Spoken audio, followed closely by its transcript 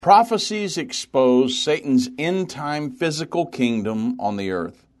Prophecies expose Satan's end-time physical kingdom on the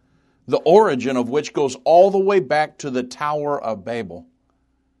earth, the origin of which goes all the way back to the Tower of Babel.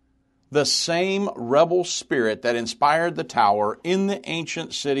 The same rebel spirit that inspired the tower in the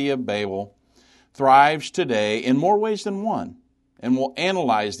ancient city of Babel thrives today in more ways than one, and we'll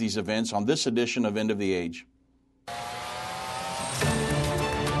analyze these events on this edition of End of the Age.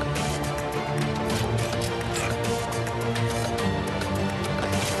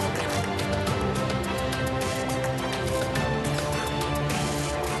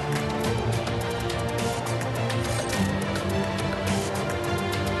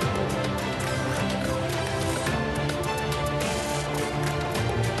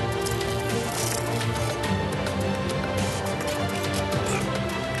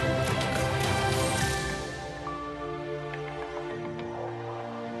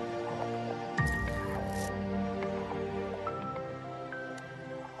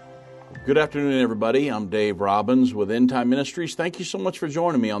 Good afternoon, everybody. I'm Dave Robbins with End Time Ministries. Thank you so much for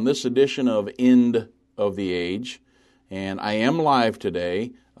joining me on this edition of End of the Age. And I am live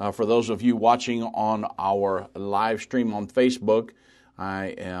today. For those of you watching on our live stream on Facebook,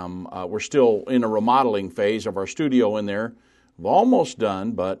 we're still in a remodeling phase of our studio in there. We're almost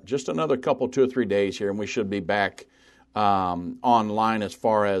done, but just another couple, 2 or 3 days here, and we should be back online as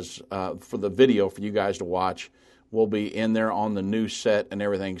far as for the video for you guys to watch. We'll be in there on the new set and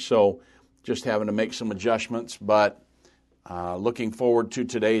everything. So just having to make some adjustments, but looking forward to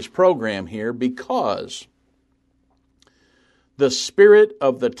today's program here because the spirit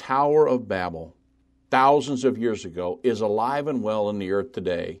of the Tower of Babel, thousands of years ago, is alive and well in the earth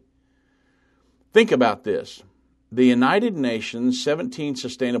today. Think about this. The United Nations 17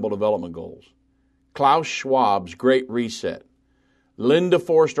 Sustainable Development Goals, Klaus Schwab's Great Reset, Linda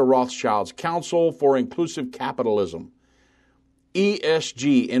Forster Rothschild's Council for Inclusive Capitalism,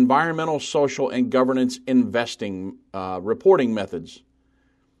 ESG, Environmental, Social, and Governance Investing Reporting Methods,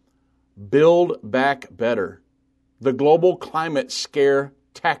 Build Back Better, the Global Climate Scare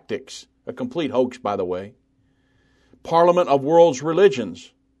Tactics, a complete hoax, by the way, Parliament of World's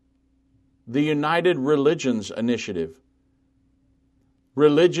Religions, the United Religions Initiative,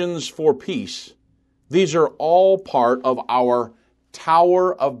 Religions for Peace. These are all part of our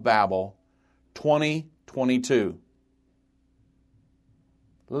Tower of Babel 2022.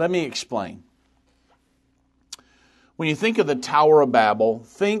 Let me explain. When you think of the Tower of Babel,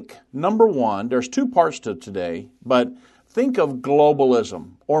 think, number one, there's two parts to today, but think of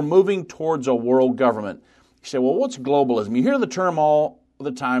globalism or moving towards a world government. You say, well, what's globalism? You hear the term all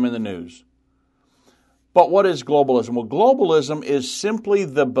the time in the news. But what is globalism? Well, globalism is simply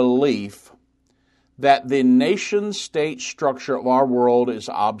the belief that the nation-state structure of our world is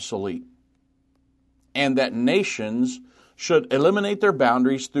obsolete and that nations should eliminate their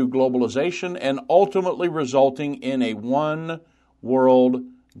boundaries through globalization and ultimately resulting in a one world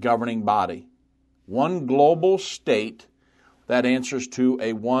governing body, one global state that answers to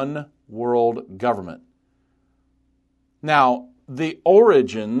a one world government. Now, the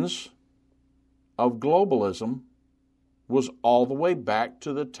origins of globalism was all the way back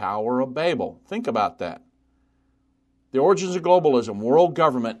to the Tower of Babel. Think about that. The origins of globalism, world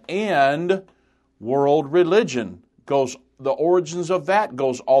government, and world religion the origins of that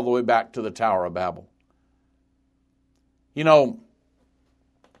goes all the way back to the Tower of Babel. You know,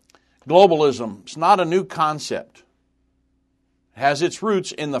 globalism is not a new concept. It has its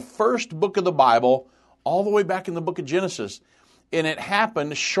roots in the first book of the Bible, all the way back in the book of Genesis, and it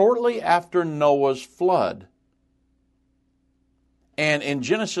happened shortly after Noah's flood. And in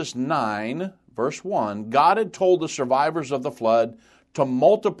Genesis 9, verse 1, God had told the survivors of the flood to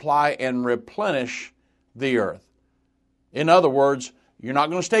multiply and replenish the earth. In other words, you're not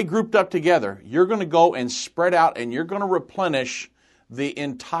going to stay grouped up together. You're going to go and spread out, and you're going to replenish the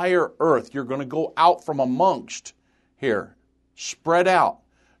entire earth. You're going to go out from amongst here. Spread out.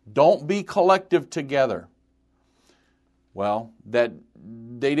 Don't be collective together. Well, that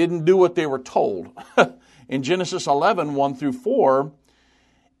they didn't do what they were told. In Genesis 11, 1 through 4,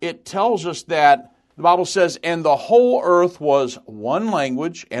 it tells us that the Bible says, and the whole earth was one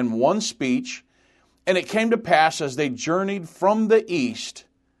language and one speech. And it came to pass as they journeyed from the east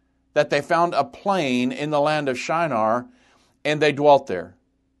that they found a plain in the land of Shinar, and they dwelt there.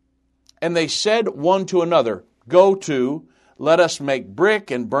 And they said one to another, go to, let us make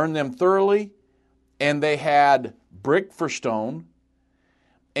brick and burn them thoroughly. And they had brick for stone,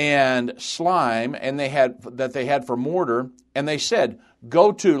 and slime, and they had for mortar. And they said,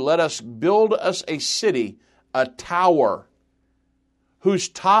 go to, let us build us a city, a tower, whose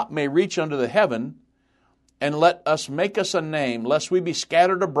top may reach unto the heaven, and let us make us a name, lest we be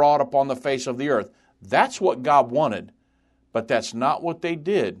scattered abroad upon the face of the earth. That's what God wanted, but that's not what they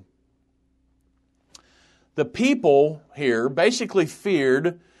did. The people here basically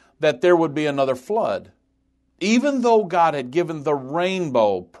feared that there would be another flood. Even though God had given the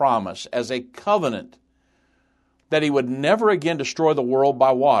rainbow promise as a covenant that He would never again destroy the world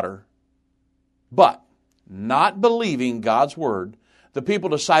by water, but not believing God's word, the people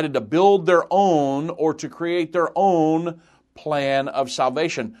decided to build their own or to create their own plan of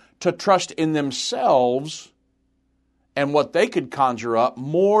salvation, to trust in themselves and what they could conjure up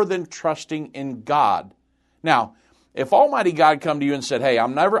more than trusting in God. Now, if Almighty God come to you and said, hey,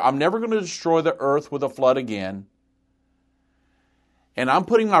 I'm never going to destroy the earth with a flood again, and I'm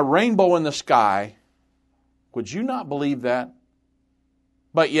putting my rainbow in the sky, would you not believe that?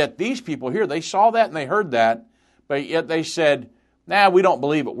 But yet these people here, they saw that and they heard that, but yet they said, nah, we don't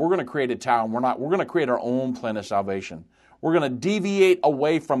believe it. We're going to create a tower. We're going to create our own plan of salvation. We're going to deviate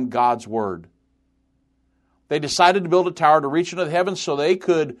away from God's word. They decided to build a tower to reach into the heavens so they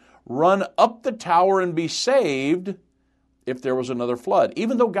could run up the tower and be saved if there was another flood,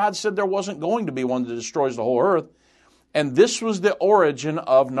 even though God said there wasn't going to be one that destroys the whole earth. And this was the origin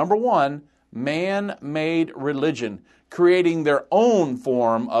of, number one, man-made religion, creating their own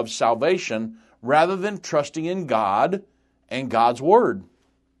form of salvation rather than trusting in God and God's word.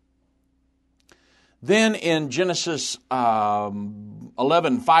 Then in Genesis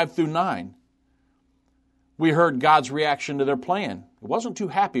 11, 5 through 9, we heard God's reaction to their plan. He wasn't too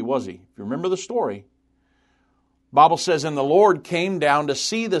happy, was He? If you remember the story. Bible says, and the Lord came down to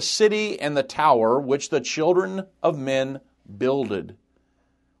see the city and the tower which the children of men builded.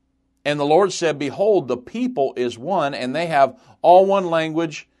 And the Lord said, behold, the people is one, and they have all one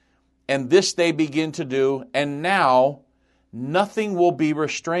language, and this they begin to do, and now nothing will be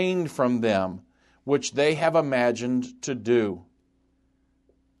restrained from them, which they have imagined to do.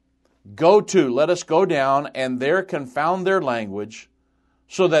 Let us go down, and there confound their language,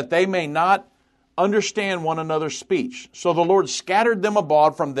 so that they may not understand one another's speech. So the Lord scattered them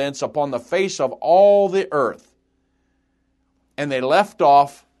abroad from thence upon the face of all the earth. And they left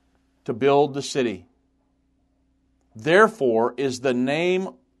off to build the city. Therefore is the name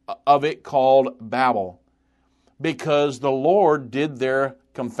of it called Babel, because the Lord did there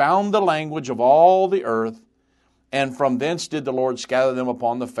confound the language of all the earth, and from thence did the Lord scatter them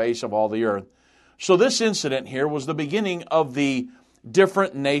upon the face of all the earth. So this incident here was the beginning of the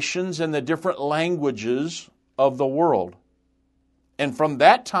different nations and the different languages of the world. And from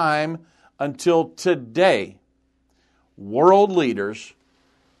that time until today, world leaders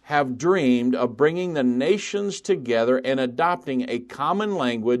have dreamed of bringing the nations together and adopting a common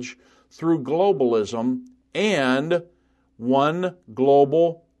language through globalism and one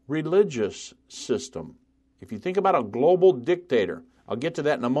global religious system. If you think about a global dictator, I'll get to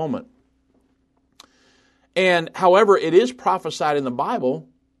that in a moment. And however, it is prophesied in the Bible,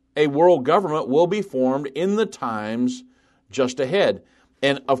 a world government will be formed in the times just ahead.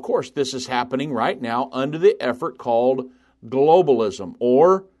 And of course, this is happening right now under the effort called globalism,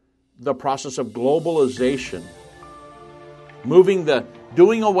 or the process of globalization.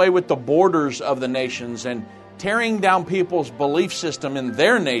 Doing away with the borders of the nations and tearing down people's belief system in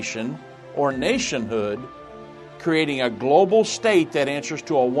their nation or nationhood, creating a global state that answers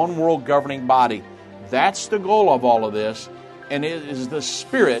to a one world governing body. That's the goal of all of this, and it is the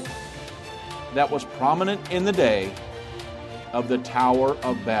spirit that was prominent in the day of the Tower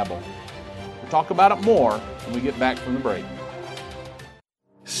of Babel. We'll talk about it more when we get back from the break.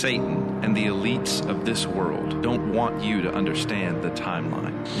 Satan and the elites of this world don't want you to understand the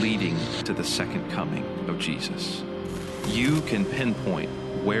timeline leading to the second coming of Jesus. You can pinpoint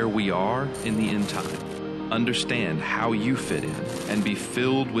where we are in the end time, understand how you fit in, and be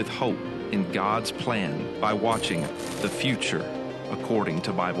filled with hope in God's plan by watching The Future According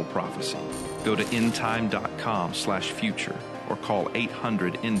to Bible Prophecy. Go to endtime.com/future or call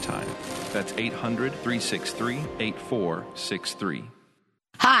 800-ENDTIME. That's 800-363-8463.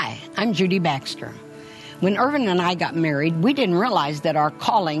 Hi, I'm Judy Baxter. When Irvin and I got married, we didn't realize that our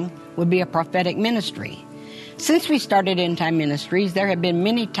calling would be a prophetic ministry. Since we started End Time Ministries, there have been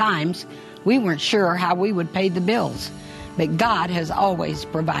many times we weren't sure how we would pay the bills, but God has always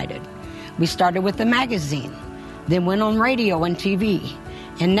provided. We started with the magazine, then went on radio and TV,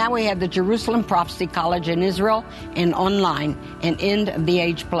 and now we have the Jerusalem Prophecy College in Israel and online and End of the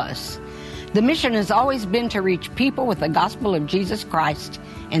Age Plus. The mission has always been to reach people with the gospel of Jesus Christ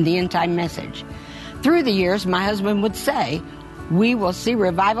and the end time message. Through the years, my husband would say, we will see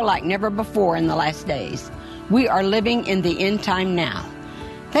revival like never before in the last days. We are living in the end time now.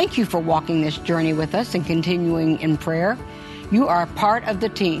 Thank you for walking this journey with us and continuing in prayer. You are a part of the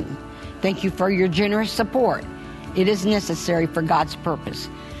team. Thank you for your generous support. It is necessary for God's purpose.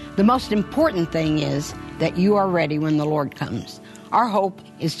 The most important thing is that you are ready when the Lord comes. Our hope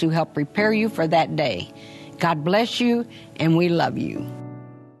is to help prepare you for that day. God bless you, and we love you.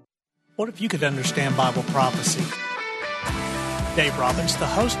 What if you could understand Bible prophecy? Dave Robbins, the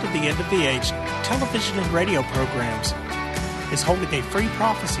host of the End of the Age television and radio programs, is holding a free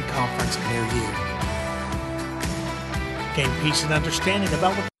prophecy conference near you. Gain peace and understanding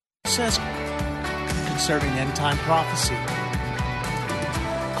about what it says concerning end-time prophecy.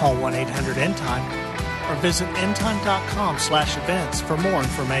 Call 1-800-END-TIME or visit endtime.com/events for more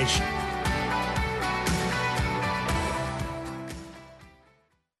information.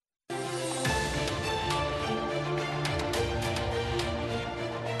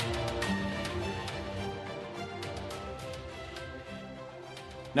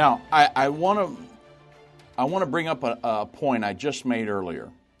 Now, I want to bring up a point I just made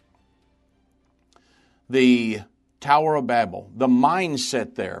earlier. The Tower of Babel, the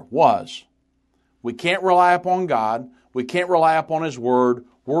mindset there was, we can't rely upon God, we can't rely upon His Word,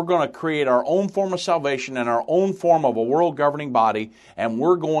 we're going to create our own form of salvation and our own form of a world governing body, and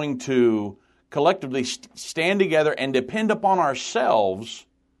we're going to collectively stand together and depend upon ourselves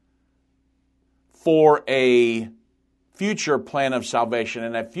for a future plan of salvation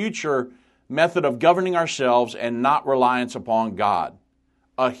and a future method of governing ourselves and not reliance upon God.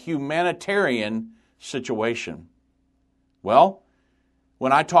 A humanitarian situation. Well,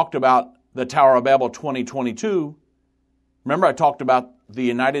 when I talked about the Tower of Babel 2022, remember I talked about the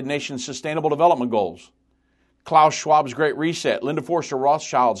United Nations Sustainable Development Goals, Klaus Schwab's Great Reset, Linda Forster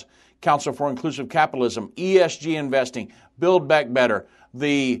Rothschild's Council for Inclusive Capitalism, ESG investing, Build Back Better,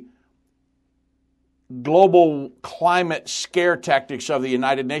 the global climate scare tactics of the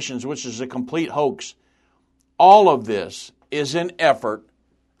United Nations, which is a complete hoax. All of this is an effort,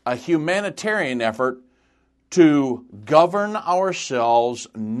 a humanitarian effort, to govern ourselves,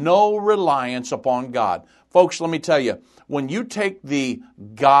 no reliance upon God. Folks, let me tell you, when you take the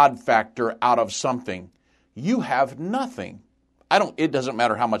God factor out of something, you have nothing. It doesn't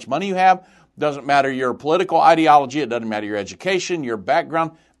matter how much money you have, doesn't matter your political ideology, it doesn't matter your education, your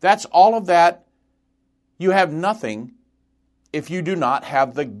background. That's all of that. You have nothing if you do not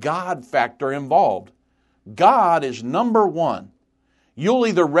have the God factor involved. God is number one. You'll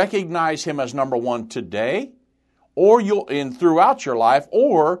either recognize Him as number one today, or throughout your life,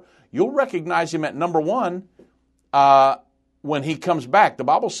 or you'll recognize Him at number one when He comes back. The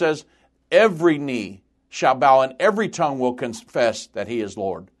Bible says, every knee shall bow and every tongue will confess that He is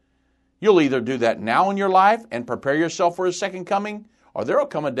Lord. You'll either do that now in your life and prepare yourself for His second coming, or there will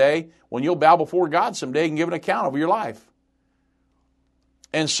come a day when you'll bow before God someday and give an account of your life.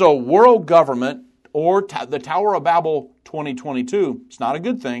 And so world government, or the Tower of Babel 2022, it's not a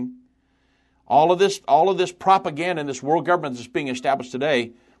good thing. All of this propaganda and this world government that's being established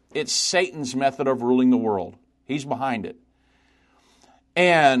today, it's Satan's method of ruling the world. He's behind it.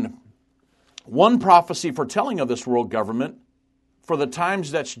 And one prophecy foretelling of this world government for the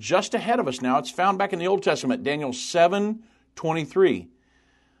times that's just ahead of us now, it's found back in the Old Testament, Daniel 7:23.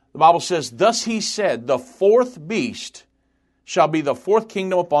 The Bible says, thus He said, the fourth beast shall be the fourth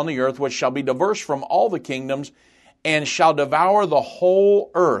kingdom upon the earth, which shall be diverse from all the kingdoms, and shall devour the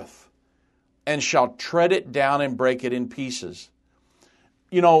whole earth, and shall tread it down and break it in pieces.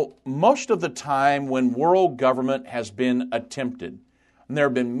 You know, most of the time when world government has been attempted, and there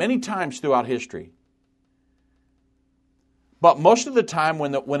have been many times throughout history, but most of the time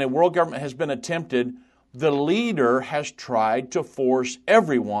when a world government has been attempted, the leader has tried to force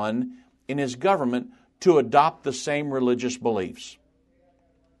everyone in his government to adopt the same religious beliefs.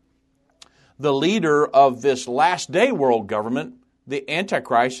 The leader of this last day world government, the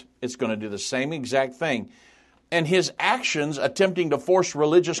Antichrist, is going to do the same exact thing. And his actions attempting to force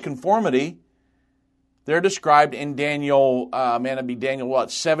religious conformity, they're described in Daniel, it'd be Daniel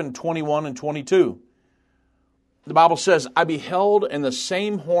 7:21 and 22. The Bible says, I beheld, and the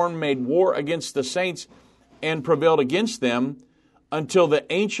same horn made war against the saints and prevailed against them until the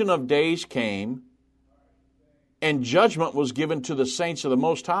Ancient of Days came, and judgment was given to the saints of the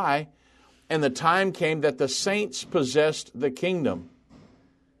Most High, and the time came that the saints possessed the kingdom.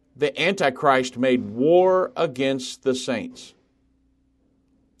 The Antichrist made war against the saints.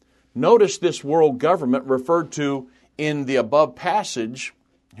 Notice this world government referred to in the above passage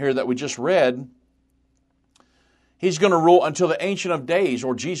here that we just read. He's going to rule until the Ancient of Days,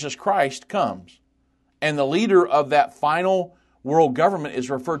 or Jesus Christ, comes. And the leader of that final world government is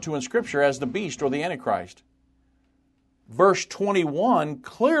referred to in Scripture as the beast or the Antichrist. verse 21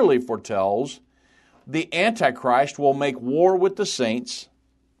 clearly foretells the Antichrist will make war with the saints,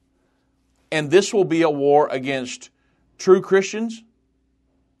 and this will be a war against true Christians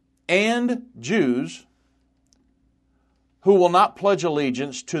and Jews who will not pledge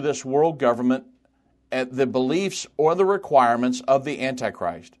allegiance to this world government at the beliefs or the requirements of the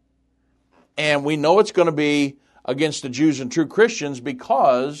Antichrist. And we know it's going to be against the Jews and true Christians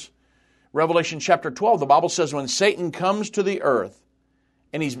because Revelation chapter 12, the Bible says when Satan comes to the earth,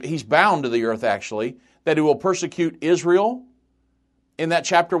 and he's bound to the earth actually, that he will persecute Israel in that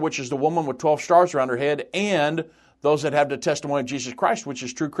chapter, which is the woman with 12 stars around her head, and those that have the testimony of Jesus Christ, which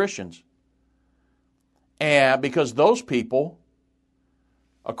is true Christians. And because those people,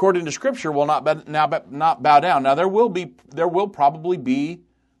 according to Scripture, will not bow down. Now there will probably be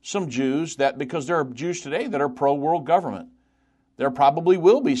some Jews that, because there are Jews today that are pro-world government, there probably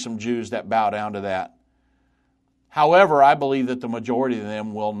will be some Jews that bow down to that. However, I believe that the majority of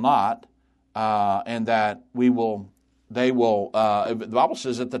them will not, and that they will. The Bible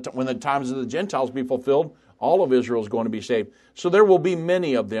says that when the times of the Gentiles be fulfilled, all of Israel is going to be saved. So there will be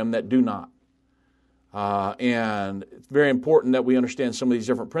many of them that do not. And it's very important that we understand some of these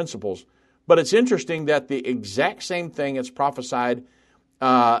different principles. But it's interesting that the exact same thing that's prophesied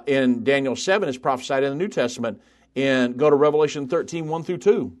in Daniel 7 is prophesied in the New Testament. And go to Revelation 13, 1 through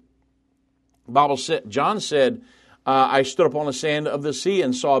 2. The Bible said, John said, I stood upon the sand of the sea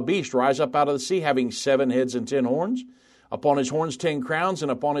and saw a beast rise up out of the sea, having 7 heads and 10 horns. Upon his horns 10 crowns,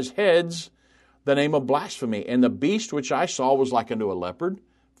 and upon his heads the name of blasphemy. And the beast which I saw was like unto a leopard,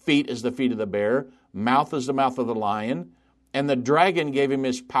 feet as the feet of the bear, mouth as the mouth of the lion, and the dragon gave him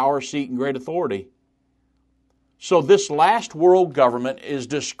his power, seat, and great authority. So this last world government is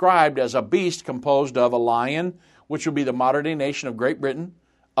described as a beast composed of a lion, which would be the modern-day nation of Great Britain,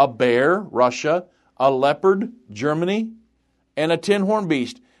 a bear, Russia, a leopard, Germany, and a 10-horn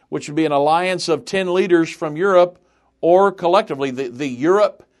beast, which would be an alliance of 10 leaders from Europe, or collectively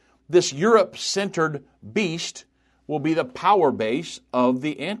this Europe-centered beast will be the power base of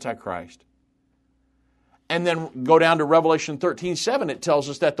the Antichrist. And then go down to Revelation 13:7, it tells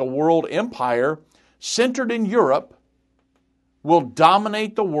us that the world empire centered in Europe will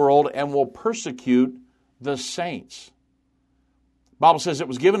dominate the world and will persecute the saints. The Bible says it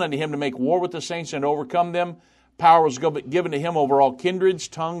was given unto him to make war with the saints and to overcome them. Power was given to him over all kindreds,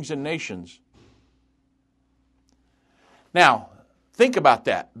 tongues, and nations. Now, think about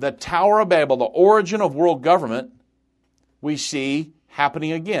that. The Tower of Babel, the origin of world government, we see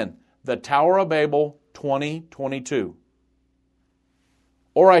happening again. The Tower of Babel 2022.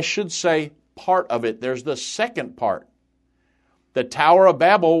 Or I should say part of it. There's the second part. The Tower of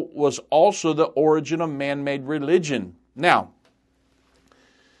Babel was also the origin of man-made religion. Now,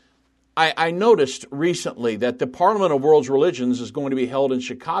 I noticed recently that the Parliament of World Religions is going to be held in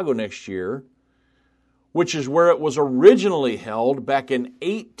Chicago next year, which is where it was originally held back in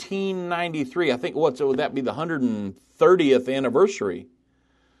 1893. I think, would that be the 130th anniversary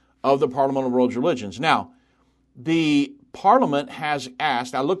of the Parliament of World Religions. Now, the Parliament has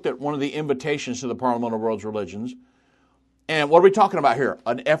asked, I looked at one of the invitations to the Parliament of World Religions, and what are we talking about here?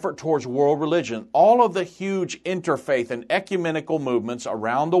 An effort towards world religion. All of the huge interfaith and ecumenical movements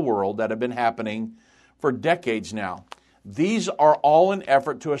around the world that have been happening for decades now, these are all an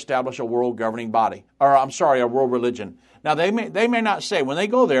effort to establish a world governing body, a world religion. Now, they may not say, when they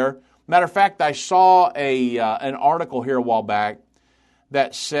go there, matter of fact, I saw an article here a while back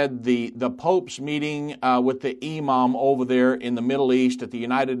that said the Pope's meeting with the imam over there in the Middle East at the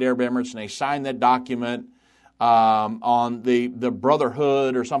United Arab Emirates, and they signed that document on the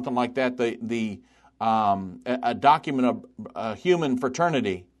brotherhood or something like that, a document of human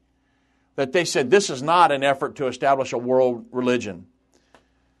fraternity, that they said this is not an effort to establish a world religion.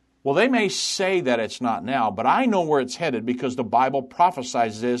 Well, they may say that it's not now, but I know where it's headed because the Bible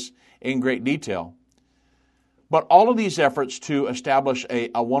prophesies this in great detail. But all of these efforts to establish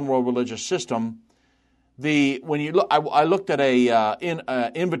a one world religious system, I looked at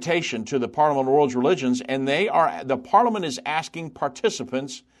an invitation to the Parliament of World Religions, and the Parliament is asking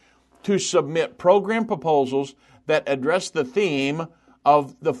participants to submit program proposals that address the theme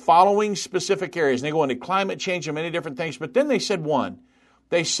of the following specific areas. And they go into climate change and many different things, but then they said one.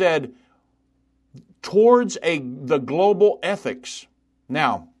 They said towards the global ethics.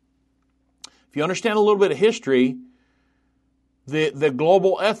 Now, if you understand a little bit of history, the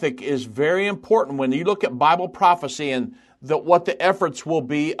global ethic is very important when you look at Bible prophecy and what the efforts will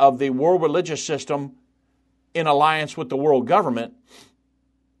be of the world religious system in alliance with the world government.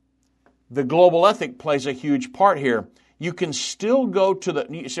 The global ethic plays a huge part here. You can still go to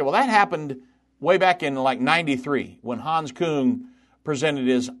you say, well, that happened way back in like 93, when Hans Küng presented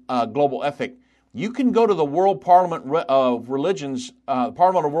his global ethic, you can go to the World Parliament of Religions,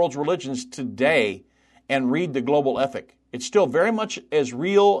 Parliament of World's Religions today and read the global ethic. It's still very much as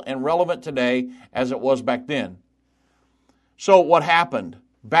real and relevant today as it was back then. So what happened?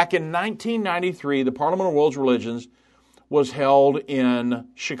 Back in 1993, the Parliament of World's Religions was held in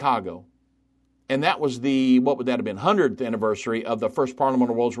Chicago. And that was the, what would that have been, 100th anniversary of the first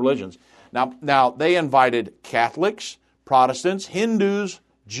Parliament of World's Religions. Now they invited Catholics, Protestants, Hindus,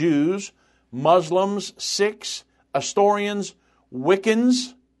 Jews, Muslims, Sikhs, Astorians,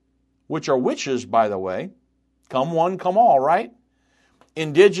 Wiccans, which are witches, by the way. Come one, come all, right?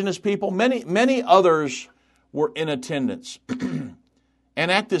 Indigenous people, many others were in attendance. And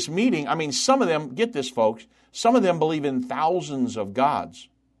at this meeting, I mean, some of them, get this, folks, some of them believe in thousands of gods.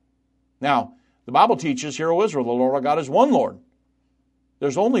 Now, the Bible teaches, Hear, O Israel, the Lord our God is one Lord.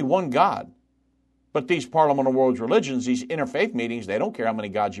 There's only one God. But these Parliament of World's Religions, these interfaith meetings, they don't care how many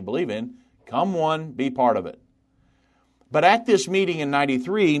gods you believe in. Come one, be part of it. But at this meeting in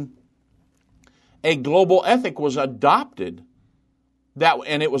 93, a global ethic was adopted,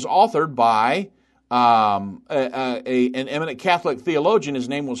 and it was authored by an eminent Catholic theologian. His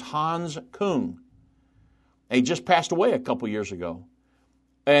name was Hans Küng. He just passed away a couple years ago.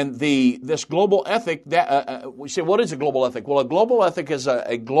 And this global ethic, we say, what is a global ethic? Well, a global ethic is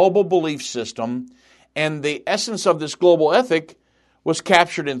a global belief system, and the essence of this global ethic was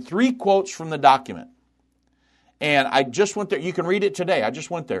captured in 3 quotes from the document. And I just went there. You can read it today. I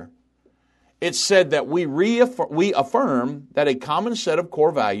just went there. It said that we affirm that a common set of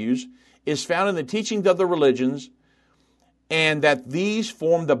core values is found in the teachings of the religions, and that these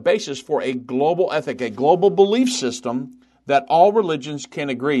form the basis for a global ethic, a global belief system that all religions can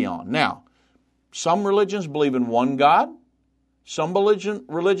agree on. Now, some religions believe in one God. Some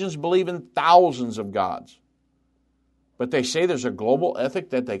religions believe in thousands of gods. But they say there's a global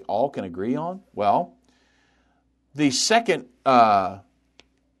ethic that they all can agree on? Well, the second part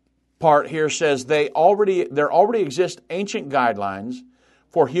here says there already exist ancient guidelines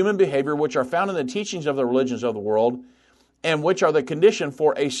for human behavior which are found in the teachings of the religions of the world and which are the condition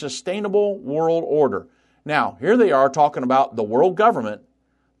for a sustainable world order. Now, here they are talking about the world government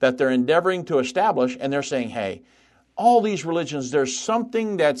that they're endeavoring to establish, and they're saying, hey, all these religions, there's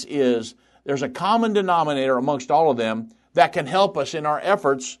something there's a common denominator amongst all of them that can help us in our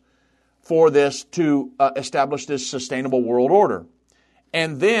efforts for this to establish this sustainable world order.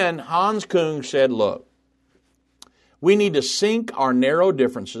 And then Hans Küng said, look, we need to sink our narrow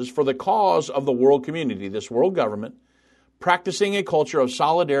differences for the cause of the world community, this world government, practicing a culture of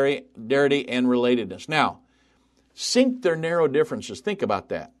solidarity and relatedness. Now, sink their narrow differences. Think about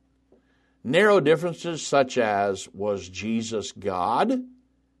that. Narrow differences such as, was Jesus God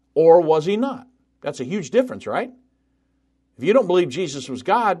or was he not? That's a huge difference, right? If you don't believe Jesus was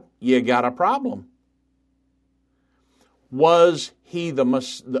God, you got a problem. Was he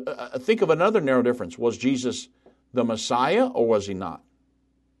think of another narrow difference. Was Jesus the Messiah or was he not?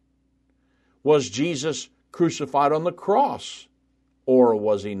 Was Jesus crucified on the cross or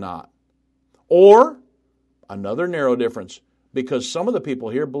was he not? Or, another narrow difference, because some of the people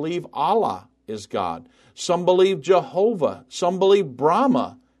here believe Allah is God. Some believe Jehovah. Some believe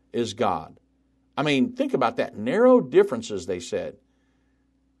Brahma is God. I mean, think about that. Narrow differences, they said.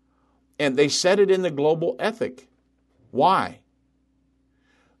 And they said it in the global ethic. Why?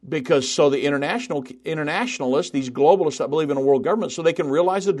 Because so the internationalists, these globalists that believe in a world government, so they can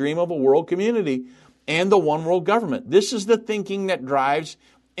realize the dream of a world community and the one world government. This is the thinking that drives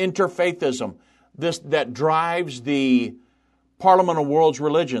interfaithism. That drives the Parliament of World's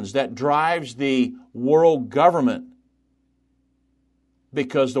Religions, that drives the world government,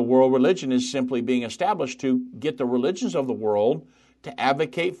 because the world religion is simply being established to get the religions of the world to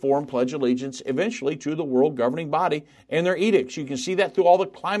advocate for and pledge allegiance eventually to the world governing body and their edicts. You can see that through all the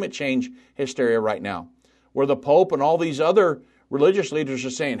climate change hysteria right now, where the Pope and all these other religious leaders are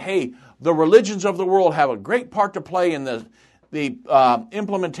saying, hey, the religions of the world have a great part to play in the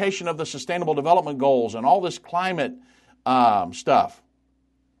implementation of the Sustainable Development Goals and all this climate stuff.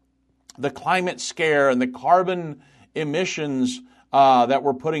 The climate scare and the carbon emissions that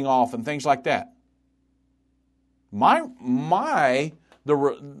we're putting off and things like that. If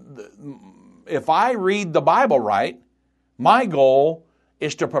I read the Bible right, my goal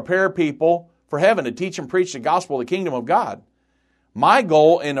is to prepare people for heaven, to teach and preach the gospel of the kingdom of God. My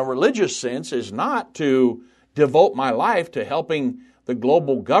goal in a religious sense is not to devote my life to helping the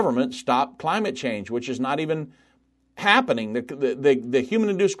global government stop climate change, which is not even happening. The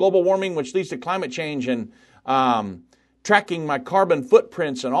human-induced global warming, which leads to climate change and tracking my carbon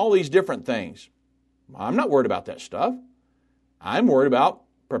footprints and all these different things. I'm not worried about that stuff. I'm worried about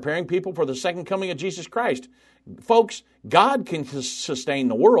preparing people for the second coming of Jesus Christ. Folks, God can sustain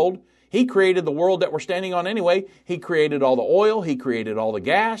the world. He created the world that we're standing on anyway. He created all the oil. He created all the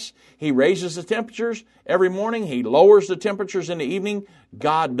gas. He raises the temperatures every morning. He lowers the temperatures in the evening.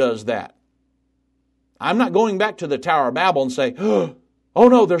 God does that. I'm not going back to the Tower of Babel and say, oh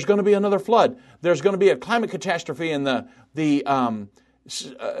no, there's going to be another flood. There's going to be a climate catastrophe and the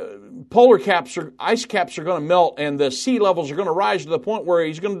polar caps or ice caps are going to melt and the sea levels are going to rise to the point where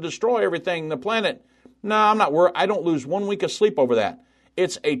he's going to destroy everything, the planet. No, I'm not worried. I don't lose 1 week of sleep over that.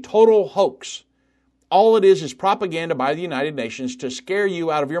 It's a total hoax. All it is propaganda by the United Nations to scare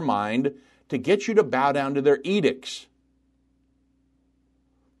you out of your mind, to get you to bow down to their edicts.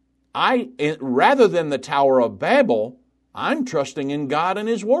 Rather than the Tower of Babel, I'm trusting in God and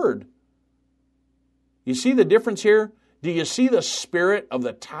His Word. You see the difference here? Do you see the spirit of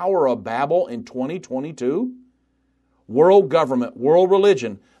the Tower of Babel in 2022? World government, world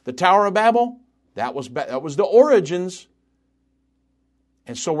religion. The Tower of Babel, that was the origins.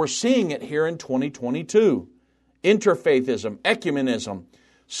 And so we're seeing it here in 2022. Interfaithism, ecumenism,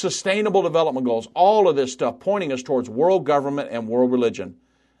 sustainable development goals, all of this stuff pointing us towards world government and world religion.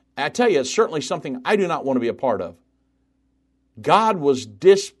 I tell you, it's certainly something I do not want to be a part of. God was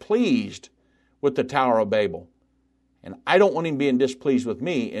displeased with the Tower of Babel. And I don't want Him being displeased with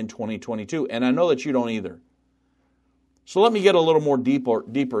me in 2022. And I know that you don't either. So let me get a little more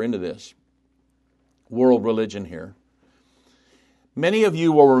deeper into this world religion here. Many of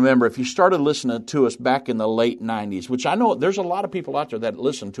you will remember, if you started listening to us back in the late 90s, which I know there's a lot of people out there that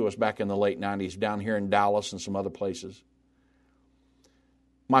listened to us back in the late 90s down here in Dallas and some other places.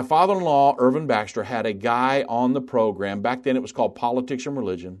 My father-in-law, Irvin Baxter, had a guy on the program. Back then it was called Politics and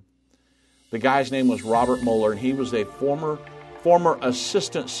Religion. The guy's name was Robert Mueller, and he was a former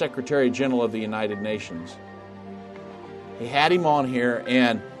Assistant Secretary General of the United Nations. He had him on here,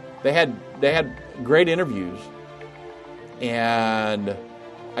 and they had great interviews. And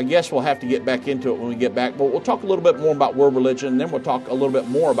I guess we'll have to get back into it when we get back. But we'll talk a little bit more about world religion, and then we'll talk a little bit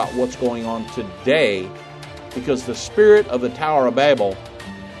more about what's going on today, because the spirit of the Tower of Babel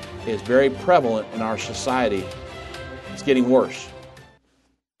is very prevalent in our society. It's getting worse.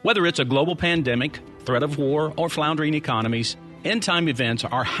 Whether it's a global pandemic, threat of war, or floundering economies, end-time events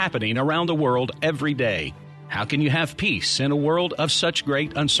are happening around the world every day. How can you have peace in a world of such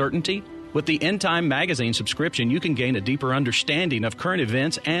great uncertainty? With the End Time magazine subscription, you can gain a deeper understanding of current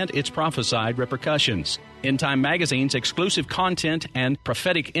events and its prophesied repercussions. End Time magazine's exclusive content and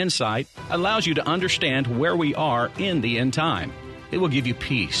prophetic insight allows you to understand where we are in the end time. It will give you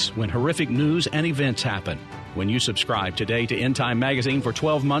peace when horrific news and events happen. When you subscribe today to End Time magazine for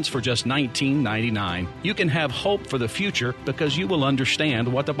 12 months for just $19.99, you can have hope for the future because you will understand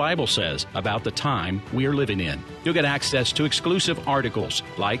what the Bible says about the time we are living in. You'll get access to exclusive articles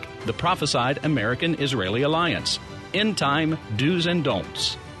like the Prophesied American-Israeli Alliance, End Time Do's and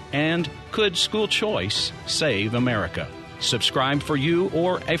Don'ts, and Could School Choice Save America? Subscribe for you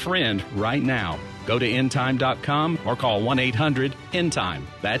or a friend right now. Go to endtime.com or call 1-800-END-TIME.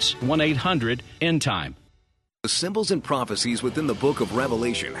 That's 1-800-END-TIME. The symbols and prophecies within the book of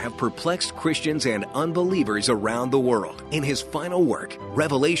Revelation have perplexed Christians and unbelievers around the world. In his final work,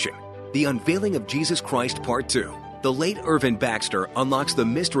 Revelation, The Unveiling of Jesus Christ Part 2, the late Irvin Baxter unlocks the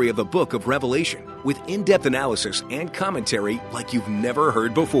mystery of the book of Revelation with in-depth analysis and commentary like you've never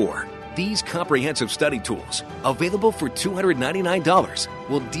heard before. These comprehensive study tools, available for $299,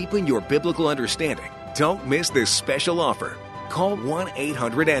 will deepen your biblical understanding. Don't miss this special offer. Call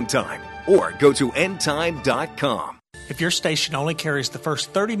 1-800-END-TIME or go to endtime.com. If your station only carries the first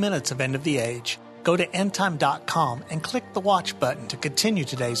 30 minutes of End of the Age, go to endtime.com and click the watch button to continue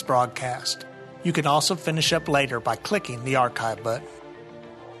today's broadcast. You can also finish up later by clicking the archive button.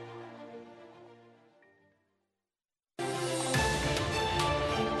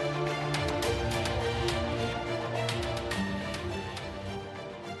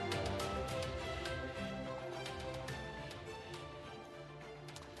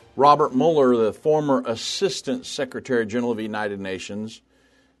 Robert Mueller, the former Assistant Secretary General of the United Nations,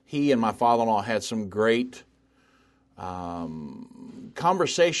 he and my father-in-law had some great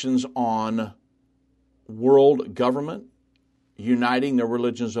conversations on world government, uniting the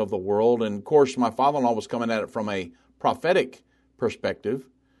religions of the world. And, of course, my father-in-law was coming at it from a prophetic perspective.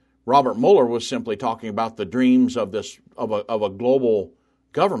 Robert Mueller was simply talking about the dreams of a global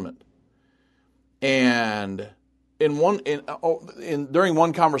government. And during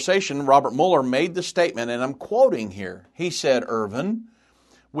one conversation, Robert Mueller made the statement, and I'm quoting here. He said, Irvin,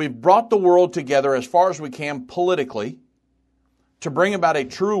 we've brought the world together as far as we can politically. to bring about a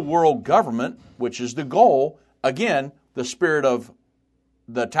true world government, which is the goal, again, the spirit of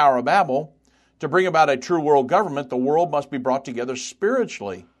the Tower of Babel, to bring about a true world government, the world must be brought together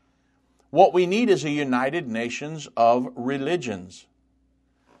spiritually. What we need is a United Nations of religions.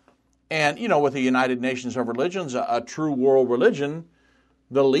 And, with the United Nations of religions, a true world religion,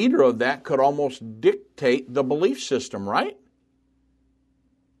 the leader of that could almost dictate the belief system, right?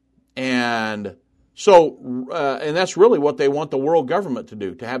 And so, and that's really what they want the world government to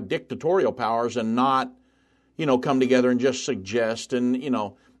do, to have dictatorial powers and not, come together and just suggest and,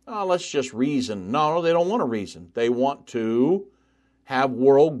 let's just reason. No, they don't want to reason. They want to have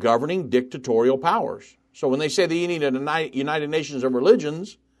world governing dictatorial powers. So when they say that you need a United Nations of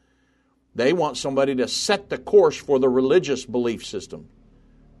religions, they want somebody to set the course for the religious belief system.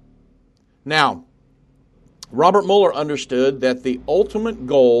 Now, Robert Mueller understood that the ultimate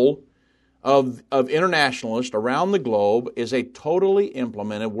goal of internationalists around the globe is a totally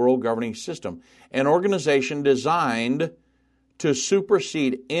implemented world governing system, an organization designed to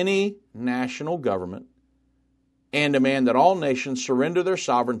supersede any national government and demand that all nations surrender their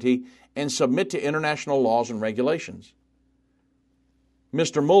sovereignty and submit to international laws and regulations.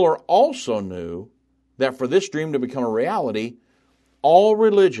 Mr. Mueller also knew that for this dream to become a reality, all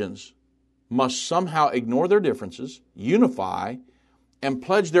religions must somehow ignore their differences, unify, and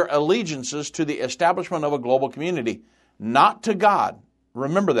pledge their allegiances to the establishment of a global community, not to God.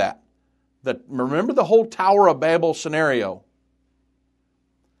 Remember that. Remember the whole Tower of Babel scenario.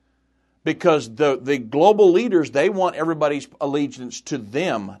 Because the global leaders, they want everybody's allegiance to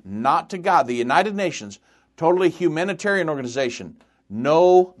them, not to God. The United Nations, totally humanitarian organization,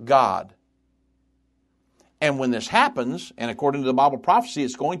 no God. And when this happens, and according to the Bible prophecy,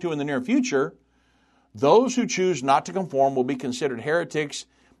 it's going to in the near future, those who choose not to conform will be considered heretics,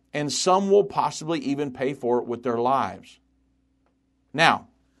 and some will possibly even pay for it with their lives. Now,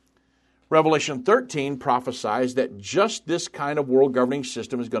 Revelation 13 prophesies that just this kind of world governing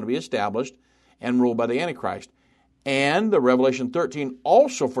system is going to be established and ruled by the Antichrist. And the Revelation 13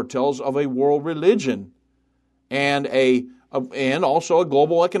 also foretells of a world religion and also a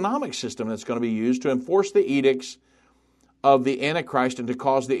global economic system that's going to be used to enforce the edicts of the Antichrist and to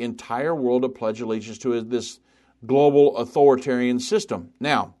cause the entire world to pledge allegiance to this global authoritarian system.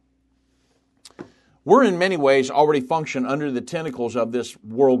 Now, we're in many ways already function under the tentacles of this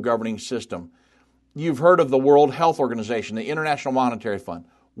world governing system. You've heard of the World Health Organization, the International Monetary Fund,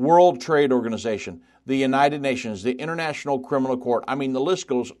 World Trade Organization, the United Nations, the International Criminal Court. I mean, the list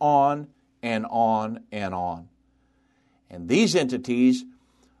goes on and on and on. And these entities,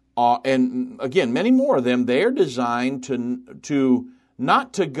 and again, many more of them, they are designed to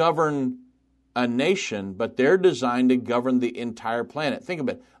not to govern a nation, but they're designed to govern the entire planet. Think of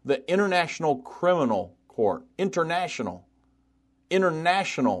it. The International Criminal Court, International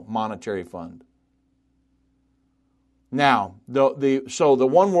Monetary Fund. Now, so the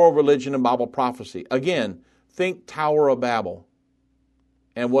one world religion and Bible prophecy. Again, think Tower of Babel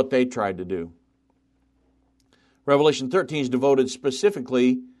and what they tried to do. Revelation 13 is devoted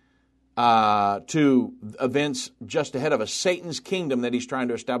specifically to events just ahead of us. Satan's kingdom that he's trying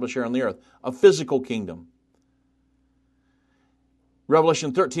to establish here on the earth, a physical kingdom.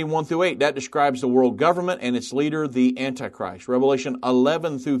 Revelation 13, 1 through 8, that describes the world government and its leader, the Antichrist. Revelation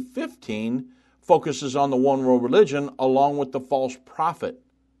 11 through 15 focuses on the one world religion along with the false prophet.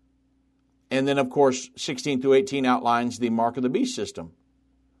 And then, of course, 16 through 18 outlines the mark of the beast system.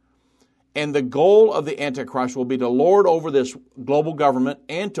 And the goal of the Antichrist will be to lord over this global government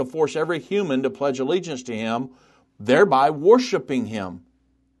and to force every human to pledge allegiance to him, thereby worshiping him.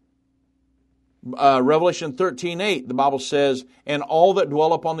 Revelation 13:8, the Bible says, "And all that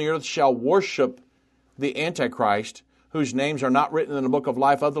dwell upon the earth shall worship the Antichrist, whose names are not written in the book of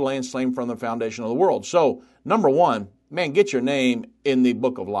life of the Lamb slain from the foundation of the world." So, number one, man, get your name in the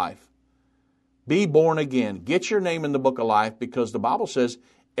book of life. Be born again. Get your name in the book of life, because the Bible says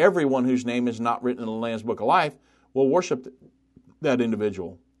everyone whose name is not written in the Lamb's book of life will worship that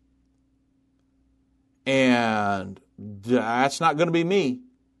individual. And that's not going to be me.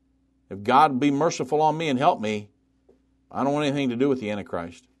 If God be merciful on me and help me, I don't want anything to do with the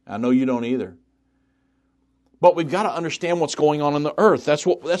Antichrist. I know you don't either. But we've got to understand what's going on the earth. That's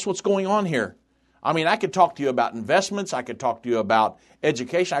what's going on here. I mean, I could talk to you about investments. I could talk to you about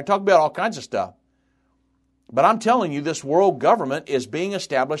education. I could talk about all kinds of stuff. But I'm telling you, this world government is being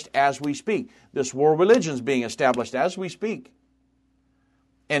established as we speak. This world religion is being established as we speak.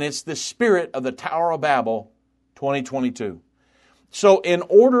 And it's the spirit of the Tower of Babel 2022. So in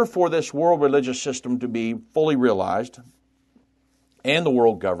order for this world religious system to be fully realized, and the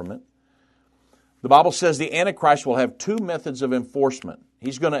world government, The Bible says the Antichrist will have two methods of enforcement.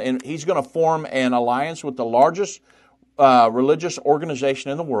 He's going to form an alliance with the largest religious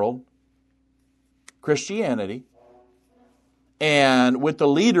organization in the world, Christianity, and with the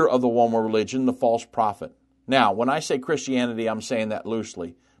leader of the one world religion, the false prophet. Now, when I say Christianity, I'm saying that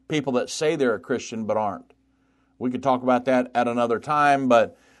loosely. People that say they're a Christian but aren't. We could talk about that at another time,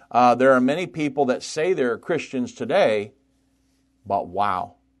 but there are many people that say they're Christians today, but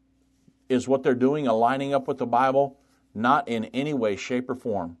wow. Is what they're doing aligning up with the Bible? Not in any way, shape, or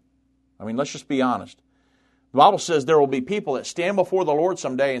form. I mean, let's just be honest. The Bible says there will be people that stand before the Lord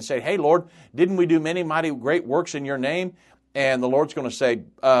someday and say, hey, Lord, didn't we do many mighty great works in your name? And the Lord's going to say,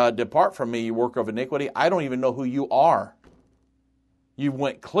 depart from me, you worker of iniquity. I don't even know who you are. You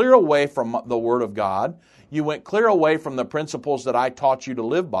went clear away from the Word of God. You went clear away from the principles that I taught you to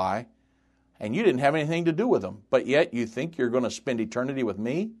live by, and you didn't have anything to do with them. But yet you think you're going to spend eternity with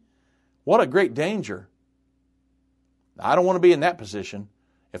me? What a great danger. I don't want to be in that position.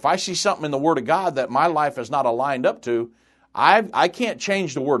 If I see something in the Word of God that my life is not aligned up to, I can't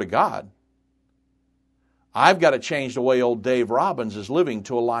change the Word of God. I've got to change the way old Dave Robbins is living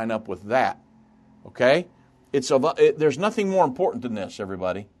to align up with that. Okay? There's nothing more important than this,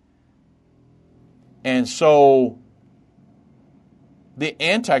 everybody. And so, the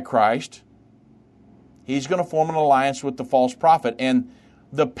Antichrist, he's going to form an alliance with the false prophet. And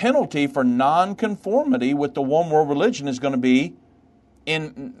the penalty for nonconformity with the one world religion is going to be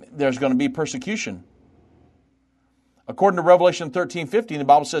there's going to be persecution. According to Revelation 13:15, the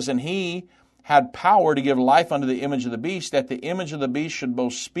Bible says, and he had power to give life unto the image of the beast, that the image of the beast should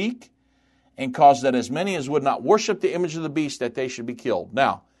both speak and cause that as many as would not worship the image of the beast, that they should be killed.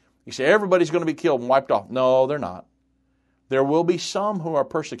 Now, you say everybody's going to be killed and wiped off. No, they're not. There will be some who are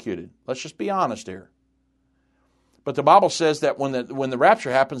persecuted. Let's just be honest here. But the Bible says that when the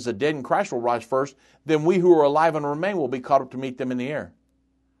rapture happens, the dead in Christ will rise first. Then we who are alive and remain will be caught up to meet them in the air.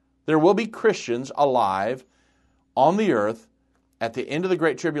 There will be Christians alive on the earth at the end of the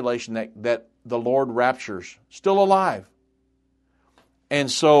Great Tribulation that the Lord raptures, still alive. And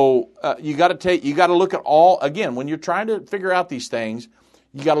so you got to look at all, again, when you're trying to figure out these things,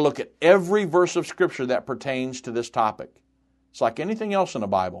 you got to look at every verse of Scripture that pertains to this topic. It's like anything else in the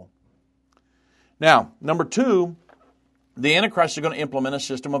Bible. Now, number two, the Antichrist is going to implement a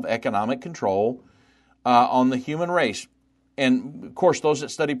system of economic control on the human race. And, of course, those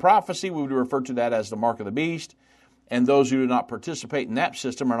that study prophecy, we would refer to that as the mark of the beast. And those who do not participate in that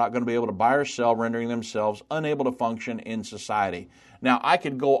system are not going to be able to buy or sell, rendering themselves unable to function in society. Now, I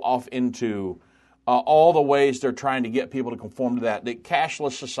could go off into all the ways they're trying to get people to conform to that. The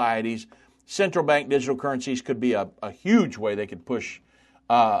cashless societies, central bank digital currencies could be a huge way they could push,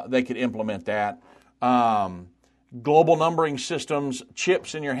 they could implement that. Global numbering systems,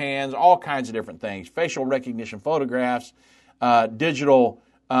 chips in your hands, all kinds of different things. Facial recognition photographs, digital,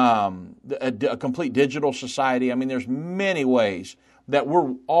 a complete digital society. I mean, there's many ways that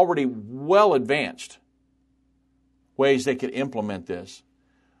we're already well advanced ways they could implement this.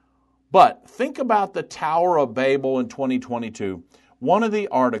 But think about the Tower of Babel in 2022. One of the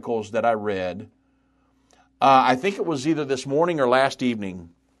articles that I read, I think it was either this morning or last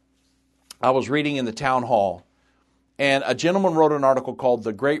evening, I was reading in the town hall, and a gentleman wrote an article called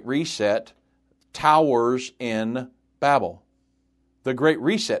The Great Reset, Towers in Babel. The Great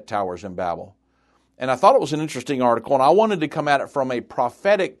Reset, Towers in Babel. And I thought it was an interesting article, and I wanted to come at it from a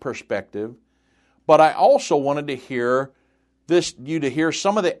prophetic perspective, but I also wanted to hear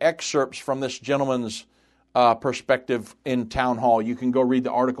some of the excerpts from this gentleman's perspective in town hall. You can go read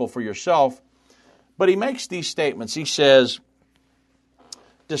the article for yourself. But he makes these statements. He says,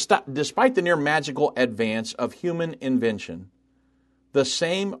 despite the near magical advance of human invention, the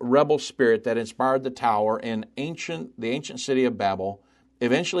same rebel spirit that inspired the tower in the ancient city of Babel,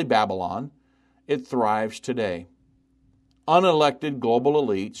 eventually Babylon, it thrives today. Unelected global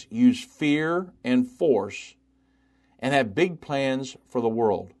elites use fear and force and have big plans for the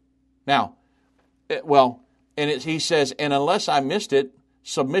world. Now, he says, and unless I missed it,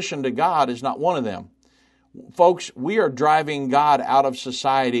 submission to God is not one of them. Folks, we are driving God out of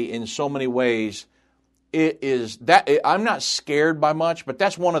society in so many ways. I'm not scared by much, but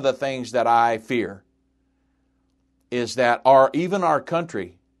that's one of the things that I fear, is that even our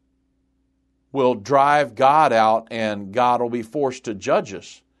country will drive God out and God will be forced to judge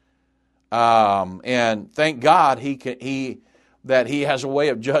us. And thank God that He has a way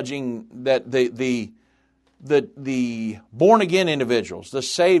of judging that the born again individuals, the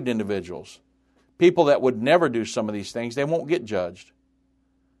saved individuals, people that would never do some of these things, they won't get judged.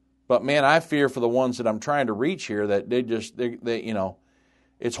 But man, I fear for the ones that I'm trying to reach here that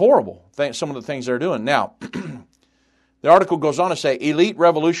It's horrible, some of the things they're doing. Now, the article goes on to say, elite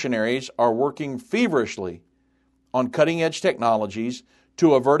revolutionaries are working feverishly on cutting-edge technologies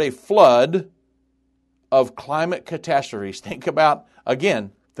to avert a flood of climate catastrophes. Think about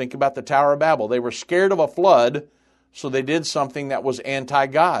the Tower of Babel. They were scared of a flood, so they did something that was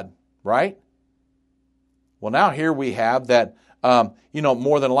anti-God, right? Well, now here we have that,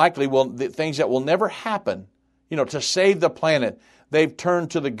 more than likely, things that will never happen, to save the planet. They've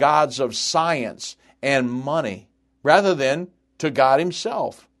turned to the gods of science and money rather than to God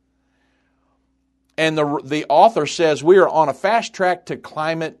himself. And the author says we are on a fast track to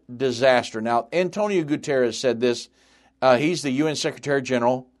climate disaster. Now, Antonio Guterres said this. He's the UN Secretary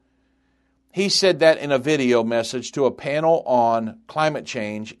General. He said that in a video message to a panel on climate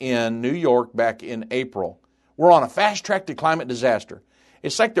change in New York back in April. We're on a fast track to climate disaster.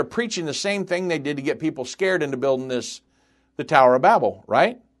 It's like they're preaching the same thing they did to get people scared into building the Tower of Babel,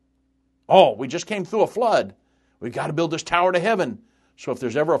 right? Oh, we just came through a flood. We've got to build this tower to heaven. So if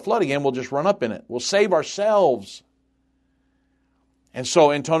there's ever a flood again, we'll just run up in it. We'll save ourselves. And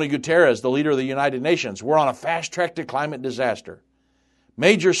so Antonio Guterres, the leader of the United Nations, we're on a fast track to climate disaster.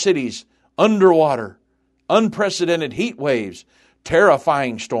 Major cities underwater, unprecedented heat waves,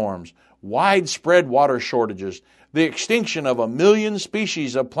 terrifying storms, widespread water shortages, the extinction of 1 million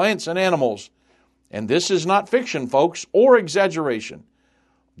species of plants and animals. And this is not fiction, folks, or exaggeration.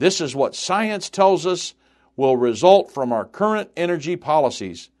 This is what science tells us will result from our current energy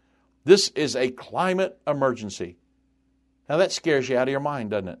policies. This is a climate emergency. Now that scares you out of your mind,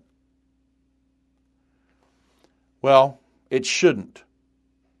 doesn't it? Well, it shouldn't.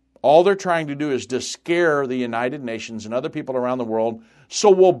 All they're trying to do is to scare the United Nations and other people around the world so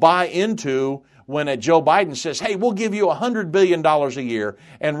we'll buy into when Joe Biden says, hey, we'll give you $100 billion a year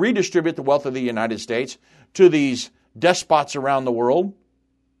and redistribute the wealth of the United States to these despots around the world,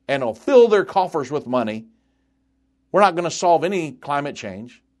 and it'll fill their coffers with money. We're not going to solve any climate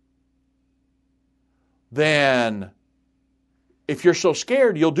change. Then, if you're so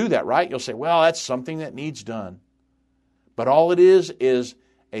scared, you'll do that, right? You'll say, well, that's something that needs done. But all it is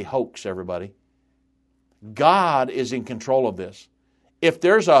a hoax, everybody. God is in control of this. If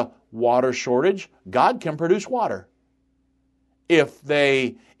there's a water shortage, God can produce water. If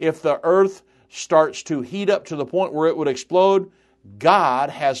the earth starts to heat up to the point where it would explode,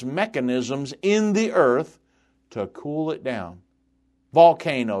 God has mechanisms in the earth to cool it down.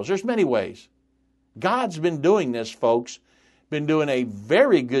 Volcanoes, there's many ways. God's been doing this, folks, been doing a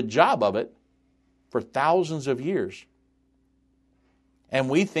very good job of it for thousands of years. And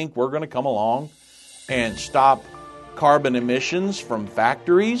we think we're going to come along and stop carbon emissions from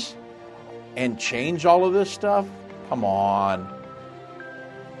factories and change all of this stuff? Come on.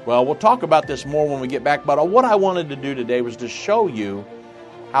 Well, we'll talk about this more when we get back, but what I wanted to do today was to show you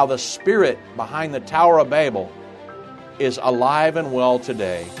how the spirit behind the Tower of Babel is alive and well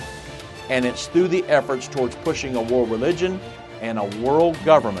today. And it's through the efforts towards pushing a world religion and a world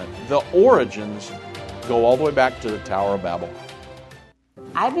government. The origins go all the way back to the Tower of Babel.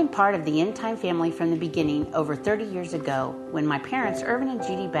 I've been part of the End Time family from the beginning over 30 years ago when my parents, Irvin and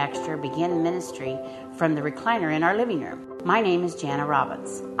Judy Baxter, began ministry from the recliner in our living room. My name is Jana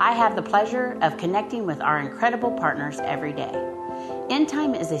Robbins. I have the pleasure of connecting with our incredible partners every day. End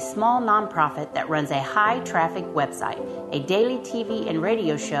Time is a small nonprofit that runs a high-traffic website, a daily TV and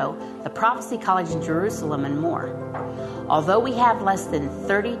radio show, the Prophecy College in Jerusalem, and more. Although we have less than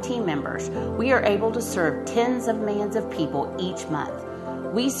 30 team members, we are able to serve tens of millions of people each month.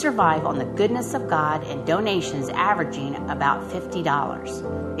 We survive on the goodness of God and donations averaging about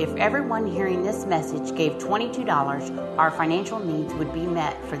 $50. If everyone hearing this message gave $22, our financial needs would be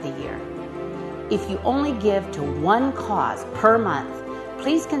met for the year. If you only give to one cause per month,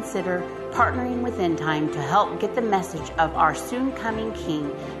 please consider partnering with End Time to help get the message of our soon-coming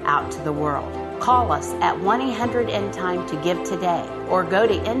King out to the world. Call us at 1-800-END-TIME to give today, or go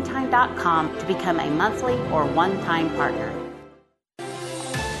to endtime.com to become a monthly or one-time partner.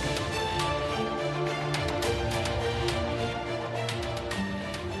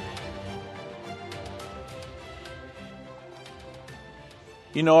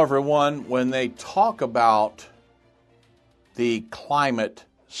 You know, everyone, when they talk about the climate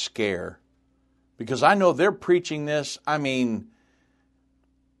scare, because I know they're preaching this,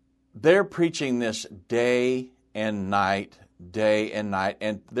 they're preaching this day and night,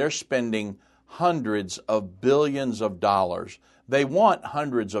 and they're spending hundreds of billions of dollars. They want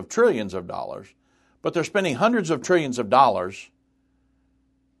hundreds of trillions of dollars, but they're spending hundreds of trillions of dollars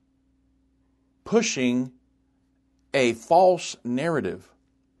pushing a false narrative.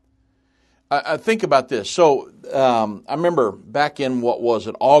 I think about this. So I remember back in,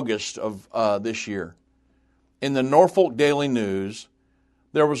 August of this year, in the Norfolk Daily News,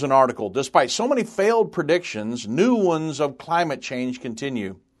 there was an article, despite so many failed predictions, new ones of climate change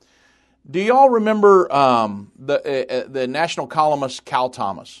continue. Do y'all remember the national columnist Cal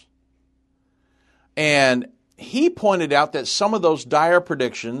Thomas? And he pointed out that some of those dire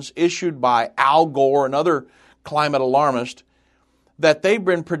predictions issued by Al Gore and other climate alarmists that they've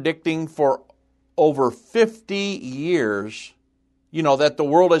been predicting for over 50 years, that the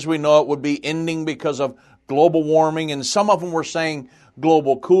world as we know it would be ending because of global warming, and some of them were saying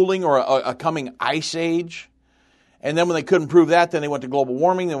global cooling or a coming ice age. And then when they couldn't prove that, then they went to global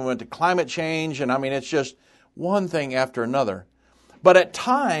warming, then we went to climate change, and it's just one thing after another. But at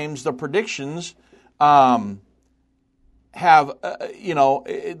times, the predictions have,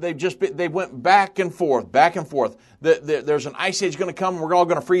 they went back and forth. There's an ice age going to come, and we're all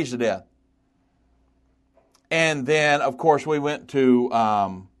going to freeze to death. And then, of course, we went to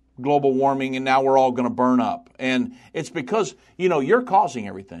global warming, and now we're all going to burn up. And it's because, you're causing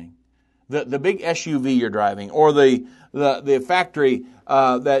everything. The big SUV you're driving, or the factory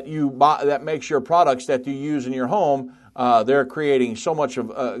that you buy that makes your products that you use in your home, they're creating so much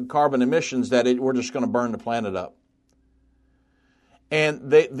of carbon emissions that we're just going to burn the planet up.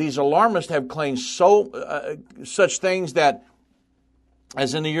 And these alarmists have claimed such things that,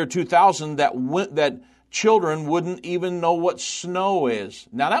 as in the year 2000, that children wouldn't even know what snow is.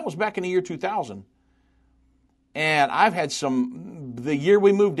 Now, that was back in the year 2000. And I've had the year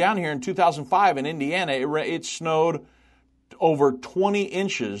we moved down here in 2005 in Indiana, it snowed over 20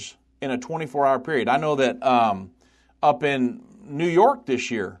 inches in a 24-hour period. I know that up in New York this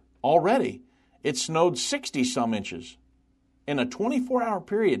year already, it snowed 60-some inches in a 24-hour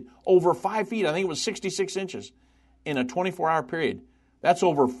period, over 5 feet. I think it was 66 inches in a 24-hour period. That's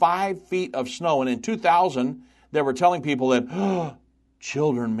over 5 feet of snow. And in 2000, they were telling people that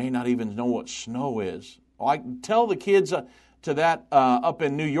children may not even know what snow is. Well, I can tell the kids to that up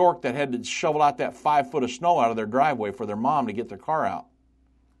in New York that had to shovel out that 5 foot of snow out of their driveway for their mom to get their car out.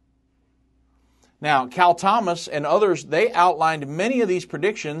 Now, Cal Thomas and others, they outlined many of these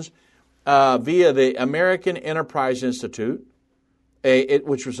predictions via the American Enterprise Institute,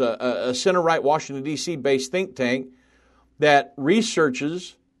 which was a center-right Washington, D.C. based think tank that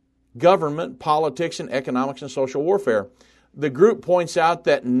researches government, politics, and economics and social warfare. The group points out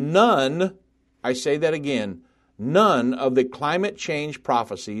that none, I say that again, none of the climate change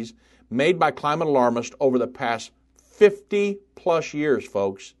prophecies made by climate alarmists over the past 50-plus years,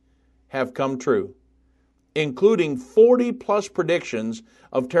 folks, have come true, including 40-plus predictions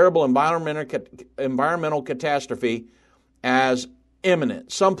of terrible environmental catastrophe as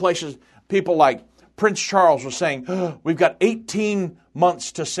imminent. Some places, people like Prince Charles was saying, we've got 18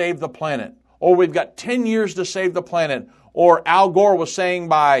 months to save the planet, or we've got 10 years to save the planet, or Al Gore was saying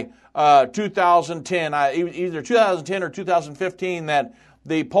by 2010, either 2010 or 2015, that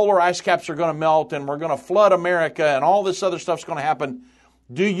the polar ice caps are going to melt and we're going to flood America and all this other stuff's going to happen.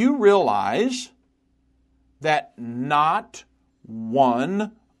 Do you realize that not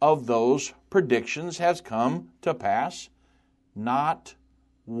one of those predictions has come to pass? Not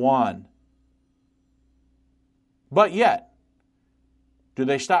one. But yet, do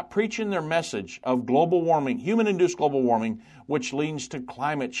they stop preaching their message of global warming, human-induced global warming, which leads to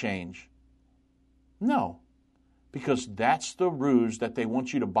climate change? No, because that's the ruse that they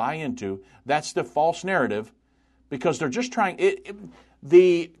want you to buy into. That's the false narrative, because they're just trying.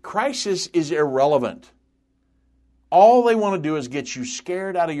 The crisis is irrelevant. All they want to do is get you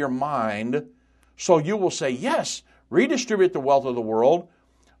scared out of your mind so you will say, yes, redistribute the wealth of the world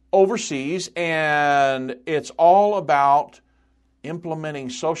overseas, and it's all about implementing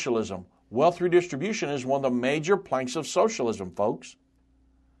socialism. Wealth redistribution is one of the major planks of socialism, folks.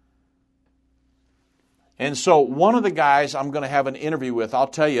 And so one of the guys I'm going to have an interview with, I'll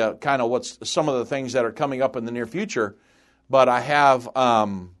tell you kind of what's some of the things that are coming up in the near future, but I have,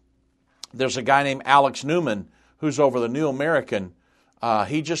 there's a guy named Alex Newman who's over the New American.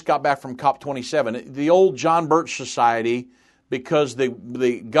 He just got back from COP27. The old John Birch Society, because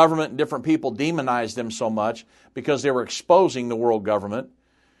the government and different people demonized them so much because they were exposing the world government,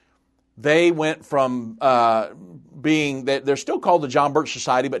 they went from they're still called the John Birch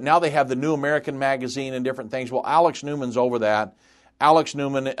Society, but now they have the New American magazine and different things. Well, Alex Newman's over that. Alex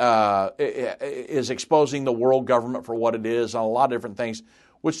Newman is exposing the world government for what it is on a lot of different things,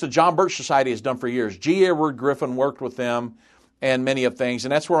 which the John Birch Society has done for years. G. Edward Griffin worked with them and many of things.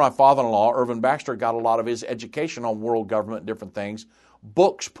 And that's where my father-in-law, Irvin Baxter, got a lot of his education on world government and different things.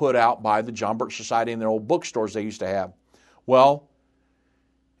 Books put out by the John Birch Society in their old bookstores they used to have. Well,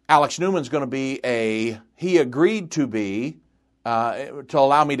 Alex Newman's going to be he agreed to be, to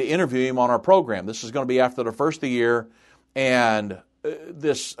allow me to interview him on our program. This is going to be after the first of the year, and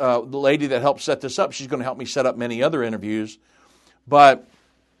this the lady that helped set this up, she's going to help me set up many other interviews. But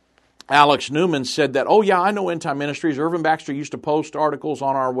Alex Newman said that, oh yeah, I know End Time Ministries. Irvin Baxter used to post articles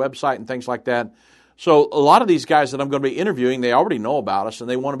on our website and things like that. So a lot of these guys that I'm going to be interviewing, they already know about us and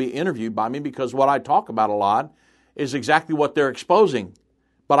they want to be interviewed by me because what I talk about a lot is exactly what they're exposing.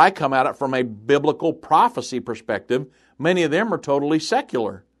 But I come at it from a biblical prophecy perspective. Many of them are totally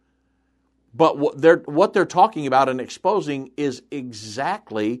secular. But what they're talking about and exposing is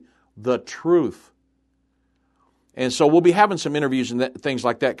exactly the truth. And so we'll be having some interviews and things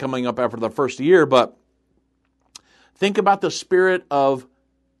like that coming up after the first year. But think about the spirit of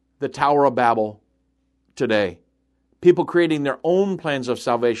the Tower of Babel today. People creating their own plans of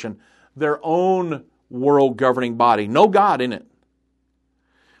salvation, their own world governing body. No God in it.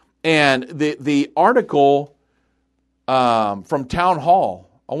 And the article from Town Hall,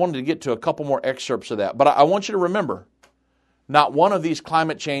 I wanted to get to a couple more excerpts of that. But I want you to remember, not one of these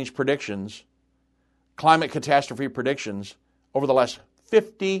climate change predictions, climate catastrophe predictions over the last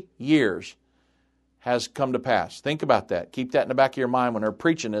 50 years has come to pass. Think about that. Keep that in the back of your mind when they're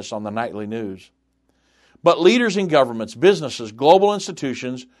preaching this on the nightly news. But leaders in governments, businesses, global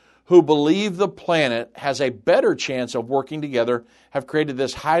institutions who believe the planet has a better chance of working together have created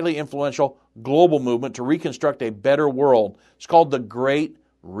this highly influential global movement to reconstruct a better world. It's called the Great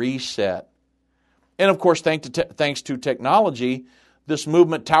Reset. And of course, thanks to technology, this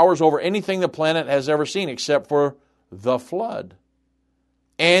movement towers over anything the planet has ever seen except for the flood.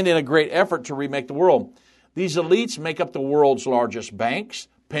 And in a great effort to remake the world. These elites make up the world's largest banks,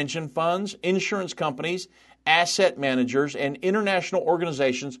 pension funds, insurance companies, asset managers, and international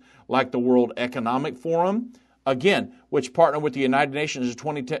organizations like the World Economic Forum, again, which partnered with the United Nations in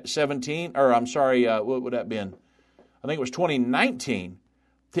 2017, what would that have been? I think it was 2019,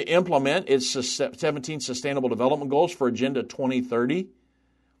 to implement its 17 Sustainable Development Goals for Agenda 2030.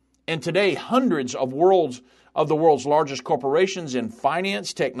 And today, hundreds of the world's largest corporations in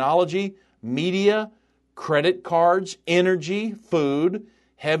finance, technology, media, credit cards, energy, food,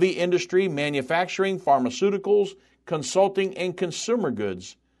 heavy industry, manufacturing, pharmaceuticals, consulting, and consumer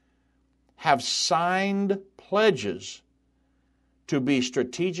goods have signed pledges to be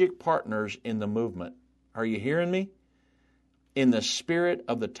strategic partners in the movement. Are you hearing me? In the spirit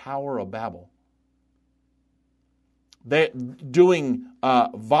of the Tower of Babel. They're doing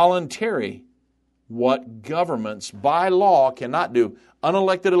voluntary what governments by law cannot do.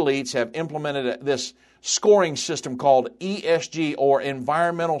 Unelected elites have implemented this scoring system called ESG, or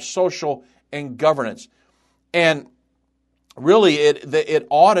Environmental, Social, and Governance. And really it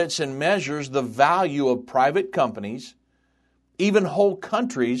audits and measures the value of private companies, even whole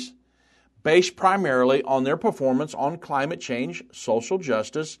countries, based primarily on their performance on climate change, social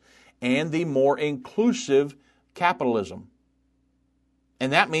justice, and the more inclusive capitalism.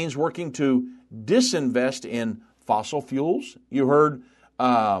 And that means working to disinvest in fossil fuels. You heard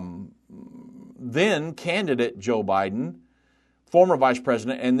then candidate Joe Biden, former vice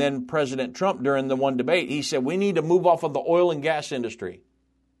president, and then President Trump during the one debate, he said we need to move off of the oil and gas industry.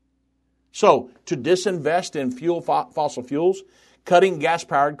 So to disinvest in fossil fuels, cutting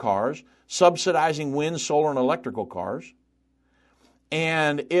gas-powered cars, subsidizing wind, solar, and electrical cars.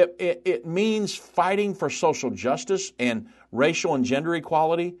 And it means fighting for social justice and racial and gender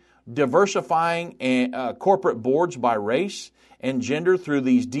equality, diversifying corporate boards by race and gender through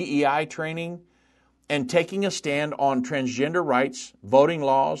these DEI training, and taking a stand on transgender rights, voting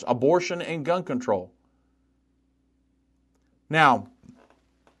laws, abortion, and gun control. Now,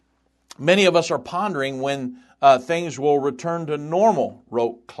 many of us are pondering when things will return to normal,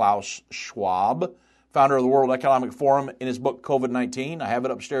 wrote Klaus Schwab, founder of the World Economic Forum, in his book COVID-19. I have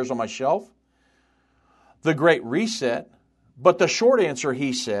it upstairs on my shelf. The Great Reset. But the short answer,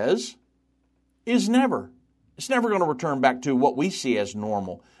 he says, is never. It's never going to return back to what we see as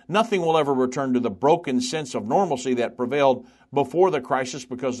normal. Nothing will ever return to the broken sense of normalcy that prevailed before the crisis,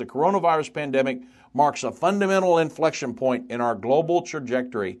 because the coronavirus pandemic marks a fundamental inflection point in our global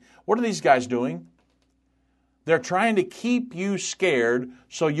trajectory. What are these guys doing? They're trying to keep you scared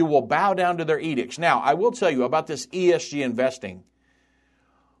so you will bow down to their edicts. Now, I will tell you about this ESG investing.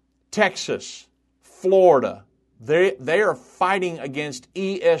 Texas, Florida, they are fighting against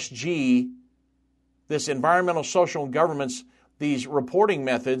ESG, this environmental, social, and governance, these reporting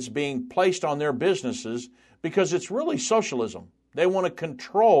methods being placed on their businesses, because it's really socialism. They want to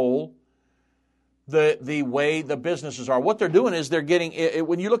control the way the businesses are. What they're doing is they're getting,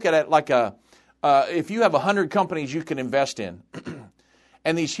 when you look at it like if you have 100 companies you can invest in,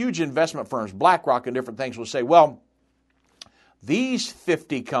 And these huge investment firms, BlackRock and different things, will say, well, these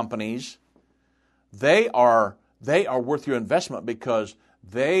 50 companies, they are worth your investment because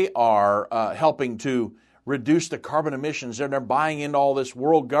they are helping to reduce the carbon emissions, and they're buying into all this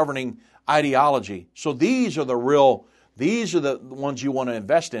world governing ideology. So these are the ones you want to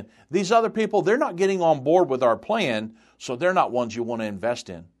invest in. These other people, they're not getting on board with our plan, so they're not ones you want to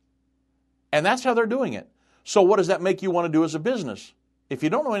invest in. And that's how they're doing it. So what does that make you want to do as a business? If you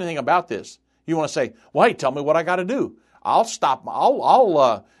don't know anything about this, you want to say, well, hey, tell me what I got to do. I'll stop.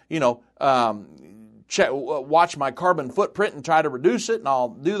 Watch my carbon footprint and try to reduce it, and I'll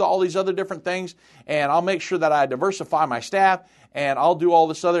do all these other different things, and I'll make sure that I diversify my staff, and I'll do all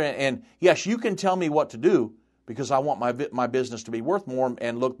this other. And yes, you can tell me what to do because I want my business to be worth more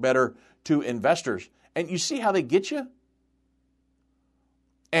and look better to investors. And you see how they get you?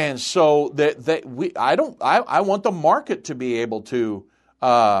 And so I want the market to be able to,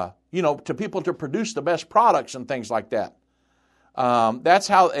 to people to produce the best products and things like that. That's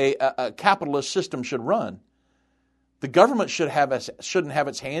how a capitalist system should run. The government shouldn't have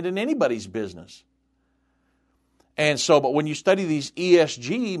its hand in anybody's business. And so, but when you study these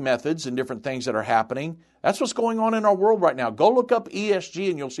ESG methods and different things that are happening, that's what's going on in our world right now. Go look up ESG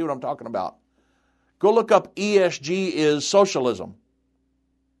and you'll see what I'm talking about. Go look up ESG is socialism.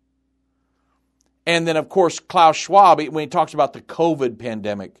 And then, of course, Klaus Schwab, when he talks about the COVID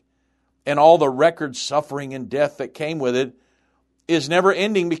pandemic and all the record suffering and death that came with it, is never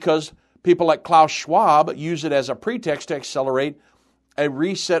ending because people like Klaus Schwab use it as a pretext to accelerate a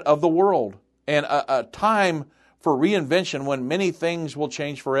reset of the world and a time for reinvention when many things will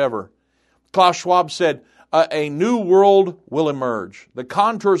change forever. Klaus Schwab said, a new world will emerge, the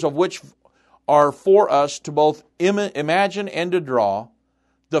contours of which are for us to both imagine and to draw.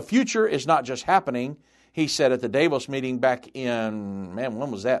 The future is not just happening, he said at the Davos meeting back in,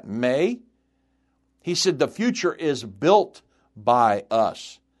 when was that? May? He said the future is built by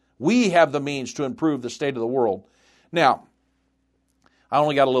us. We have the means to improve the state of the world. Now, I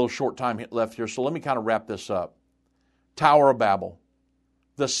only got a little short time left here, so let me kind of wrap this up. Tower of Babel.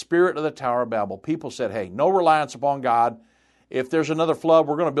 The spirit of the Tower of Babel. People said, hey, no reliance upon God. If there's another flood,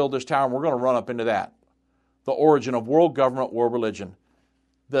 we're going to build this tower and we're going to run up into that. The origin of world government, world religion.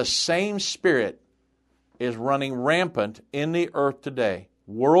 The same spirit is running rampant in the earth today.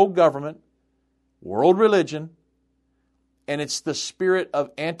 World government, world religion, and it's the spirit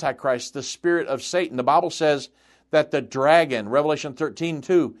of Antichrist, the spirit of Satan. The Bible says that the dragon, Revelation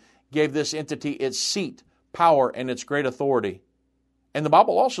 13:2, gave this entity its seat, power, and its great authority. And the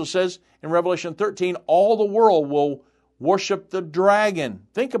Bible also says in Revelation 13, all the world will worship the dragon.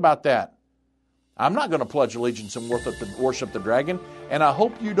 Think about that. I'm not going to pledge allegiance and worship the dragon, and I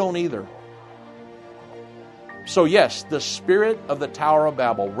hope you don't either. So yes, the spirit of the Tower of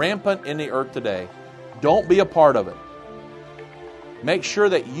Babel, rampant in the earth today. Don't be a part of it. Make sure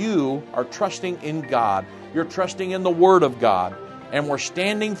that you are trusting in God. You're trusting in the Word of God. And we're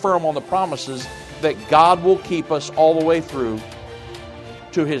standing firm on the promises that God will keep us all the way through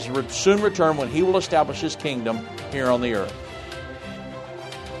to His soon return when He will establish His kingdom here on the earth.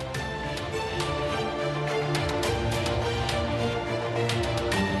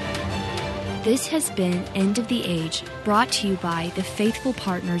 This has been End of the Age, brought to you by the faithful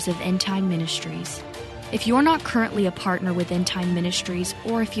partners of End Time Ministries. If you're not currently a partner with End Time Ministries,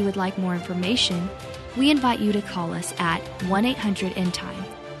 or if you would like more information, we invite you to call us at 1-800-END-TIME.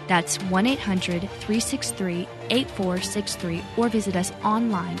 That's 1-800-363-8463, or visit us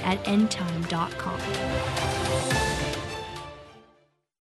online at endtime.com.